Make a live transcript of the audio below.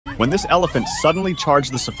When this elephant suddenly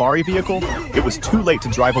charged the safari vehicle, it was too late to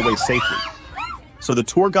drive away safely. So the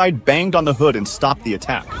tour guide banged on the hood and stopped the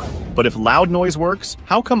attack. But if loud noise works,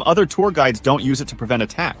 how come other tour guides don't use it to prevent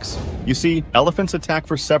attacks? You see, elephants attack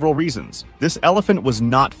for several reasons. This elephant was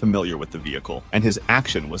not familiar with the vehicle, and his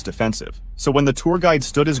action was defensive. So when the tour guide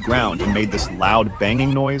stood his ground and made this loud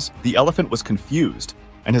banging noise, the elephant was confused,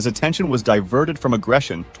 and his attention was diverted from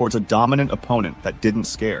aggression towards a dominant opponent that didn't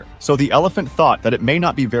scare. So the elephant thought that it may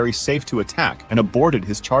not be very safe to attack and aborted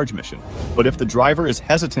his charge mission. But if the driver is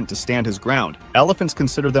hesitant to stand his ground, elephants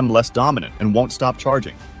consider them less dominant and won't stop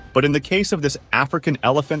charging. But in the case of this African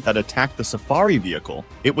elephant that attacked the safari vehicle,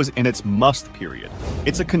 it was in its musth period.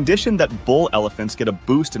 It's a condition that bull elephants get a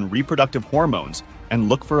boost in reproductive hormones and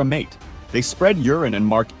look for a mate. They spread urine and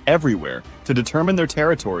mark everywhere to determine their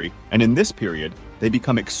territory, and in this period, they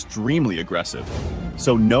become extremely aggressive.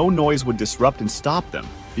 So no noise would disrupt and stop them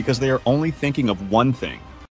because they are only thinking of one thing: